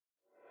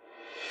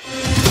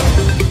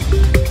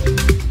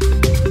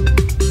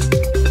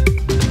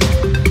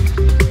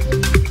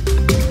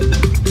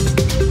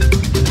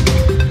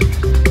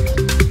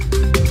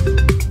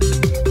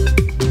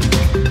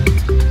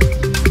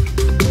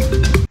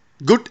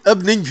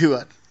evening,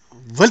 viewer.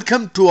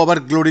 Welcome to our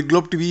Glory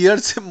Globe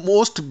TV's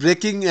most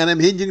breaking and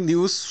amazing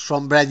news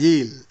from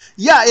Brazil.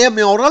 A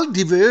mayoral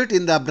debate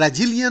in the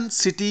Brazilian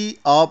city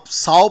of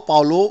Sao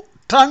Paulo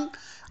turned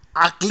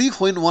ugly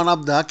when one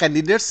of the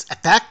candidates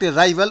attacked a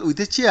rival with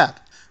a chair.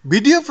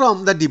 Video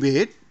from the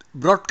debate,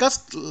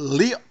 broadcast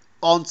live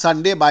on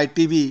Sunday by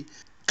TV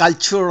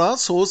Cultura,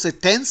 shows a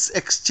tense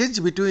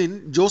exchange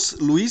between Jose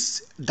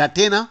Luis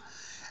Datena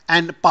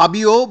and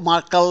Fabio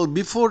Markel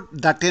before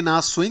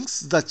Datena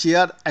swings the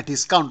chair at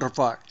his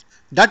counterpart.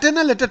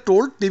 Datena later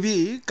told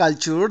TV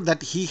Culture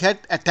that he had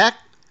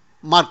attacked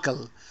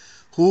Markel,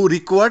 who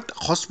required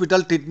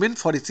hospital treatment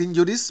for his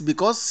injuries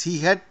because he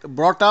had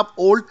brought up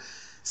old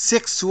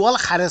sexual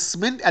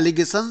harassment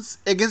allegations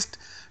against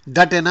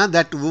Datena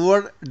that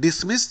were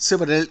dismissed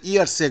several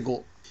years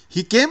ago.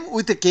 He came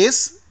with a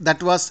case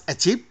that was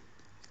achieved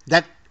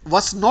that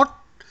was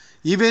not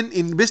even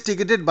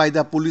investigated by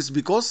the police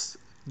because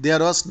there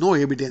was no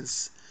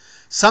evidence.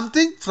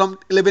 Something from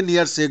 11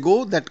 years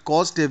ago that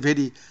caused a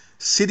very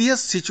serious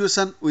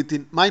situation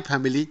within my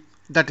family,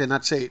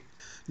 Datena said.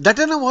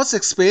 Datena was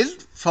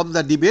expelled from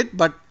the debate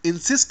but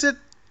insisted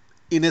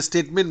in a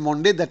statement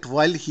Monday that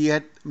while he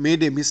had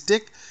made a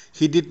mistake,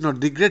 he did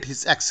not regret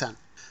his action.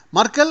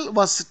 Markel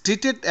was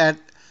treated at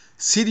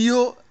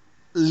Syrio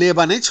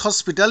Lebanese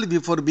hospital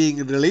before being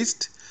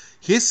released.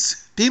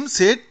 His team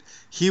said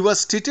he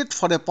was treated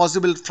for a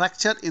possible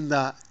fracture in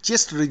the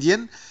chest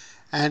region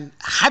and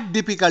had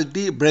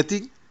difficulty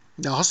breathing.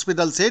 The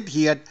hospital said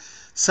he had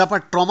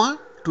suffered trauma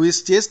to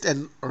his chest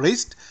and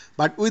wrist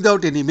but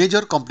without any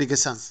major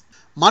complications.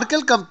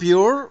 Markel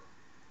compared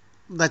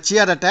the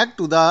chair attack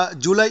to the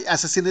July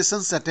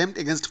assassination attempt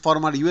against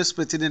former US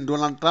President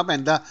Donald Trump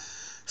and the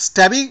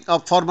stabbing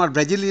of former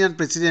Brazilian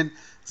President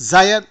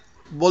Jair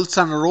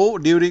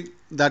Bolsonaro during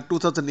the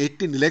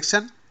 2018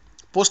 election,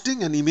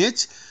 posting an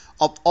image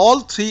of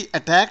all three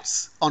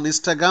attacks on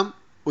Instagram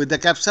with the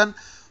caption,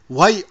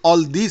 "Why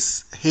all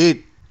this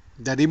hate?"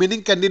 The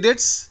remaining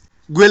candidates,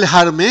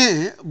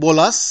 Guilherme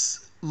Bolas,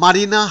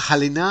 Marina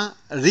Halina,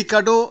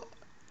 Ricardo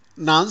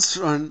Nance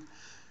and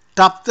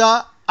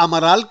Tapta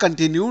Amaral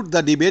continued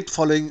the debate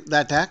following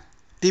the attack.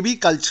 TV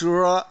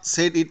Cultura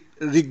said it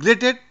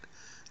regretted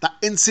the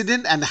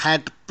incident and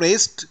had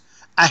pressed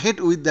ahead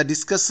with the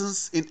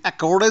discussions in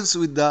accordance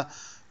with the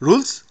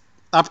rules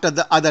after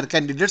the other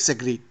candidates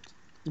agreed.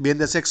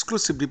 Behind this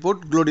exclusive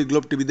report, Glory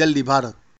Globe TV, Delhi, Bharat.